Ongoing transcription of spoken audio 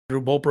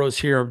Drew Boltbros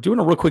here. I'm doing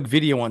a real quick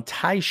video on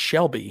Ty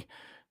Shelby,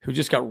 who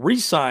just got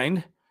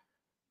re-signed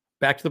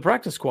back to the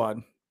practice squad.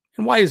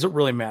 And why does it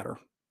really matter?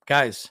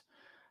 Guys,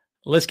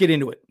 let's get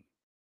into it.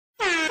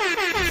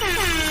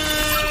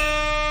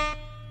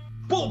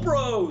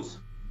 Boltbros!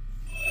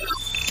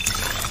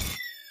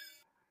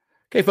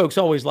 Okay, folks,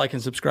 always like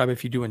and subscribe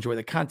if you do enjoy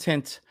the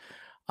content.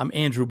 I'm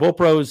Andrew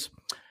Boltbros.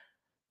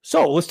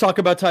 So let's talk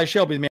about Ty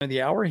Shelby, the man of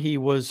the hour. He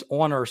was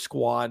on our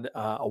squad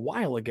a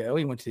while ago.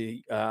 He went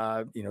to,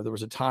 there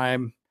was a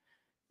time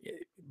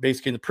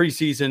basically in the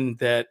preseason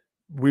that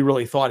we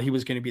really thought he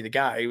was going to be the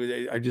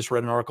guy. I just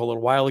read an article a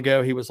little while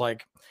ago. He was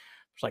like,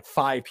 there's like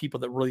 5 people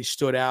that really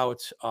stood out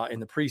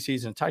in the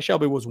preseason. Ty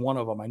Shelby was one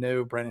of them. I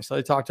know Brandon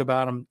Staley talked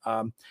about him.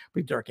 I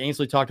believe Derek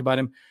Ainsley talked about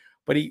him,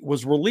 but he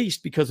was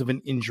released because of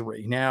an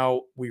injury.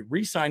 Now we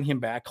re-signed him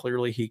back.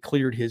 Clearly he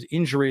cleared his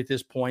injury at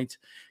this point,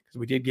 because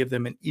we did give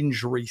them an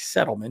injury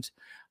settlement,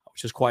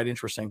 which is quite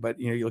interesting. But,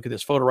 you look at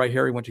this photo right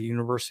here. He went to the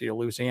University of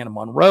Louisiana,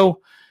 Monroe.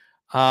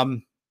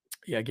 Again,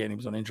 he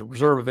was on injured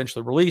reserve,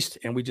 eventually released,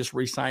 and we just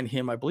re-signed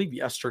him, I believe,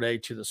 yesterday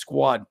to the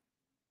squad.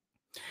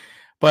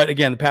 But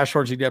again, the pass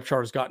shortage depth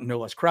chart has gotten no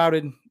less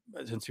crowded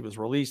since he was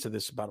released. So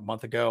this is about a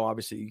month ago.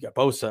 Obviously, you got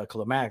Bosa,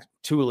 Khalil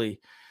Thule,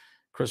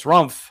 Chris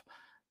Rumph,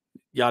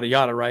 yada,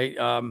 yada, right?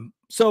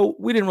 So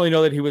we didn't really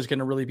know that he was going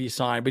to really be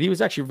signed, but he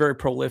was actually very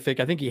prolific.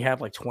 I think he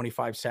had like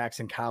 25 sacks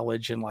in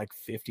college and like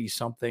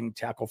 50-something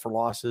tackle for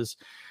losses.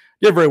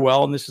 Did very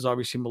well, and this is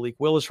obviously Malik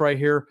Willis right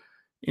here.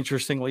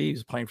 Interestingly,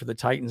 he's playing for the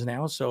Titans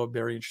now, so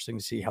very interesting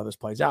to see how this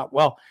plays out.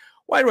 Well,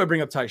 why do I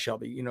bring up Ty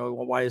Shelby?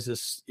 Why is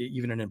this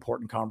even an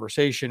important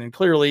conversation? And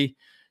clearly,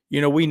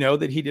 we know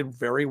that he did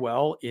very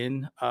well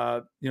in,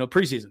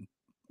 preseason,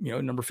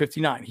 number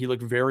 59. He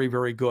looked very,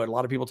 very good. A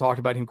lot of people talked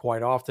about him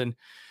quite often.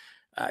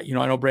 I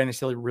know Brandon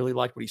Staley really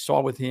liked what he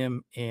saw with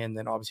him, and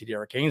then obviously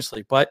Derek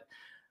Ainsley. But,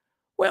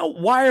 well,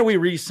 why are we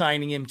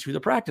re-signing him to the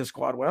practice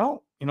squad?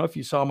 Well, if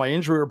you saw my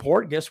injury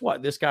report, guess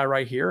what? This guy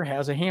right here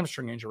has a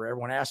hamstring injury.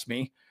 Everyone asked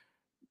me.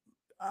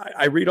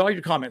 I read all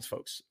your comments,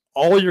 folks,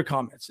 all your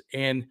comments,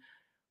 and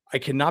I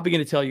cannot begin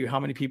to tell you how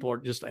many people are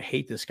just, I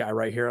hate this guy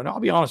right here. And I'll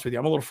be honest with you,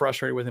 I'm a little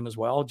frustrated with him as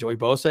well. Joey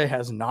Bosa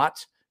has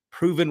not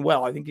proven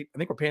well. I think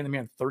we're paying the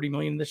man $30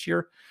 million this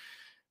year.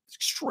 It's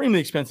extremely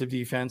expensive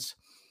defense.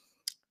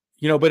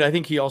 But I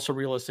think he also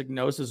realistically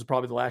knows this is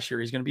probably the last year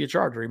he's going to be a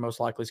Charger. He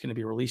most likely is going to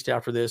be released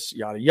after this,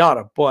 yada,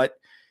 yada. But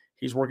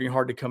he's working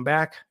hard to come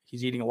back.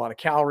 He's eating a lot of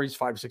calories,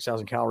 5,000 to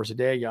 6,000 calories a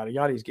day, yada,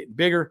 yada. He's getting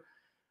bigger,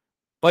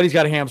 but he's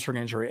got a hamstring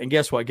injury. And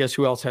guess what? Guess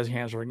who else has a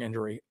hamstring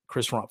injury?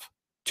 Chris Rumph,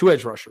 2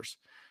 edge rushers.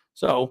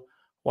 So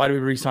why do we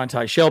re-sign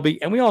Ty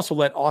Shelby? And we also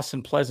let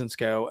Austin Pleasance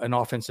go, an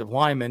offensive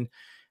lineman.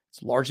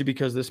 It's largely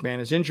because this man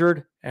is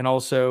injured, and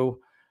also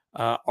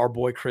our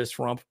boy Chris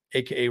Rumph,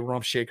 a.k.a.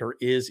 Rumph Shaker,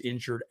 is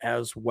injured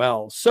as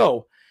well.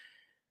 So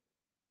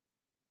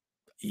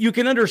you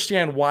can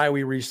understand why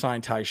we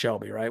re-signed Ty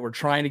Shelby, right? We're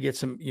trying to get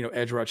some,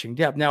 edge rushing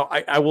depth. Now,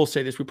 I will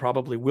say this. We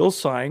probably will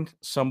sign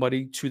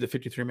somebody to the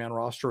 53-man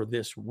roster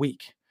this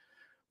week.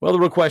 Well, the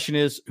real question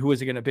is, who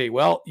is it going to be?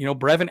 Well,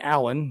 Brevin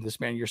Allen, this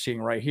man you're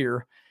seeing right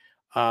here,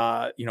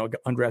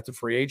 undrafted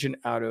free agent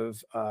out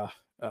of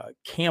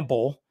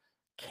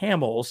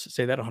Camels,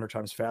 say that 100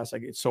 times fast.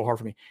 It's so hard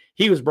for me.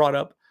 He was brought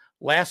up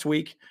last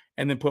week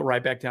and then put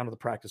right back down to the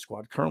practice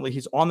squad. Currently,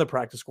 he's on the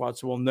practice squad,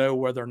 so we'll know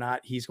whether or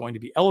not he's going to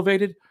be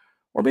elevated,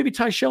 or maybe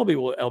Ty Shelby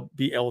will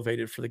be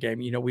elevated for the game.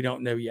 We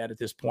don't know yet at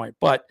this point,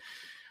 but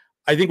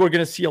I think we're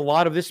going to see a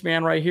lot of this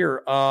man right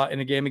here in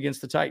a game against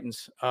the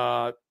Titans.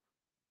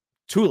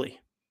 Thule.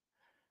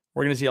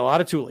 We're going to see a lot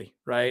of Thule,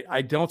 right?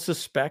 I don't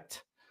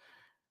suspect,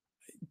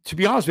 to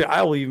be honest with you,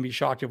 I will even be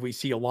shocked if we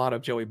see a lot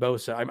of Joey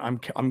Bosa.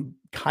 I'm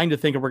kind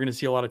of thinking we're going to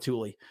see a lot of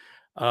Thule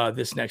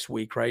this next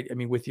week, right? I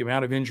mean, with the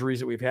amount of injuries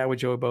that we've had with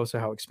Joey Bosa,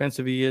 how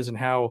expensive he is, and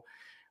how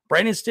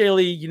Brandon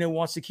Staley,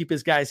 wants to keep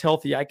his guys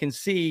healthy, I can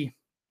see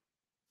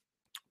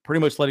pretty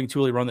much letting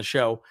Thule run the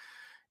show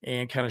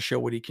and kind of show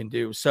what he can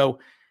do. So,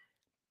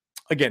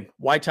 again,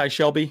 why Ty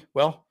Shelby?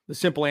 Well, the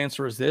simple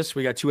answer is this.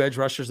 We got 2 edge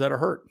rushers that are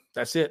hurt.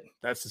 That's it.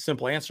 That's the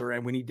simple answer,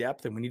 and we need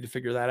depth, and we need to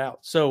figure that out.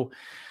 So,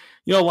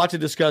 a lot to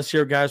discuss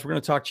here, guys. We're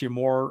going to talk to you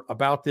more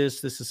about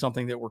this. This is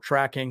something that we're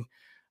tracking.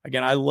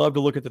 Again, I love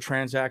to look at the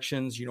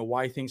transactions,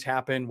 why things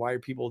happen, why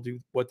people do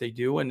what they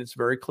do, and it's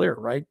very clear,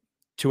 right?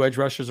 2 edge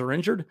rushers are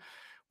injured.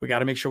 We got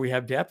to make sure we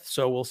have depth,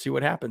 so we'll see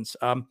what happens.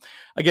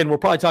 Again, we'll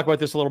probably talk about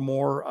this a little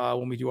more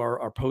when we do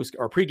our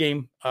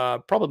pregame,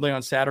 probably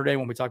on Saturday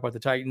when we talk about the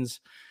Titans.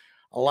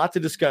 A lot to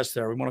discuss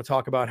there. We want to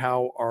talk about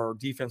how our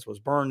defense was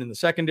burned in the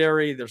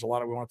secondary. There's a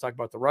lot we want to talk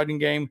about the running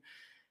game.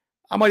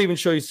 I might even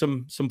show you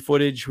some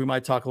footage. We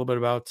might talk a little bit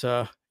about,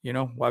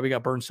 why we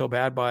got burned so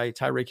bad by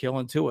Tyreek Hill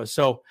and Tua.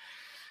 So,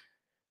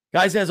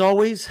 guys, as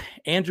always,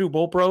 Andrew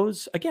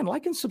Boltbros. Again,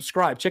 like and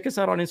subscribe. Check us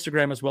out on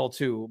Instagram as well,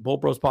 too.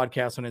 Boltbros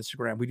Podcast on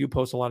Instagram. We do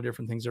post a lot of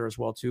different things there as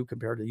well, too,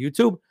 compared to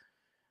YouTube.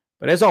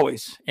 But as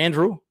always,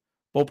 Andrew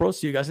Boltbros.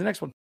 See you guys in the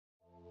next one.